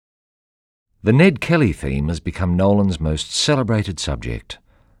The Ned Kelly theme has become Nolan's most celebrated subject.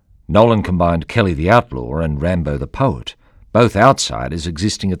 Nolan combined Kelly the outlaw and Rambo the poet, both outsiders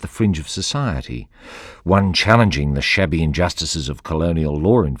existing at the fringe of society, one challenging the shabby injustices of colonial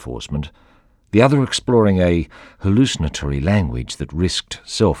law enforcement, the other exploring a hallucinatory language that risked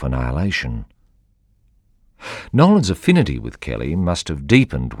self-annihilation. Nolan's affinity with Kelly must have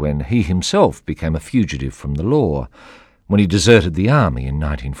deepened when he himself became a fugitive from the law, when he deserted the army in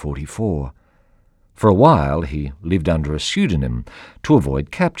 1944. For a while he lived under a pseudonym to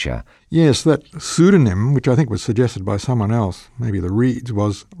avoid capture. Yes, that pseudonym, which I think was suggested by someone else, maybe the Reeds,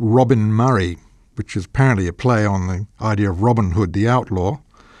 was Robin Murray, which is apparently a play on the idea of Robin Hood the outlaw.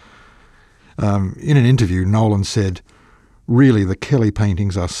 In an interview, Nolan said, "Really, the Kelly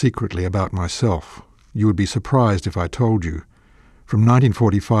paintings are secretly about myself. You would be surprised if I told you. From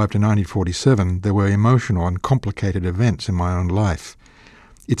 1945 to 1947, there were emotional and complicated events in my own life.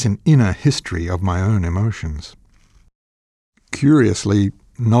 It's an inner history of my own emotions." Curiously,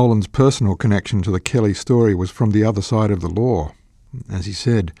 Nolan's personal connection to the Kelly story was from the other side of the law. As he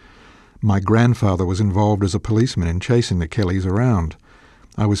said, "My grandfather was involved as a policeman in chasing the Kellys around.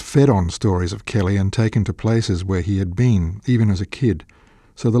 I was fed on stories of Kelly and taken to places where he had been, even as a kid.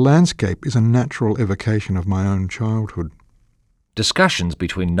 So the landscape is a natural evocation of my own childhood." Discussions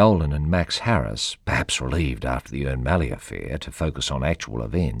between Nolan and Max Harris, perhaps relieved after the Ern Malley affair to focus on actual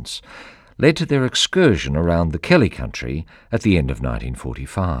events, led to their excursion around the Kelly country at the end of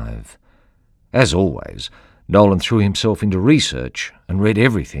 1945. As always, Nolan threw himself into research and read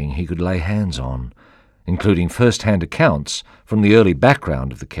everything he could lay hands on, including first-hand accounts from the early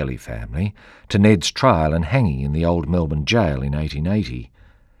background of the Kelly family to Ned's trial and hanging in the old Melbourne jail in 1880,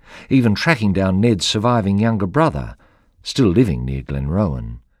 even tracking down Ned's surviving younger brother, still living near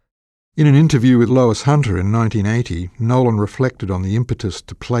Glenrowan. In an interview with Lois Hunter in 1980, Nolan reflected on the impetus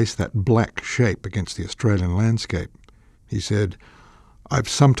to place that black shape against the Australian landscape. He said, "I've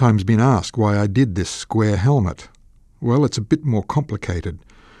sometimes been asked why I did this square helmet. Well, it's a bit more complicated.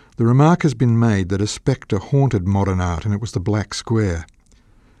 The remark has been made that a spectre haunted modern art and it was the black square.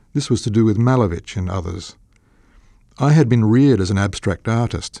 This was to do with Malevich and others. I had been reared as an abstract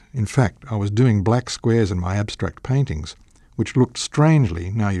artist. In fact, I was doing black squares in my abstract paintings, which looked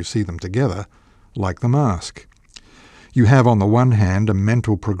strangely, now you see them together, like the mask. You have on the one hand a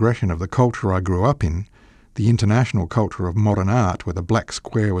mental progression of the culture I grew up in, the international culture of modern art where the black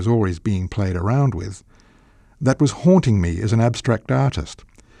square was always being played around with. That was haunting me as an abstract artist.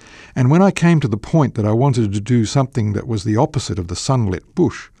 And when I came to the point that I wanted to do something that was the opposite of the sunlit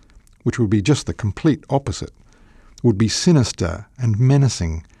bush, which would be just the complete opposite, would be sinister and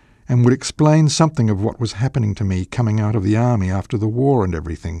menacing, and would explain something of what was happening to me coming out of the army after the war and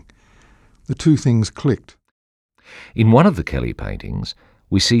everything. The two things clicked." In one of the Kelly paintings,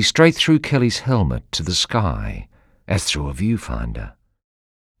 we see straight through Kelly's helmet to the sky, as through a viewfinder.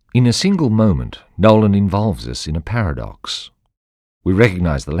 In a single moment, Nolan involves us in a paradox. We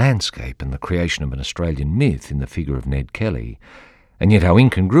recognise the landscape and the creation of an Australian myth in the figure of Ned Kelly, and yet our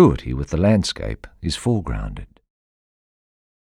incongruity with the landscape is foregrounded.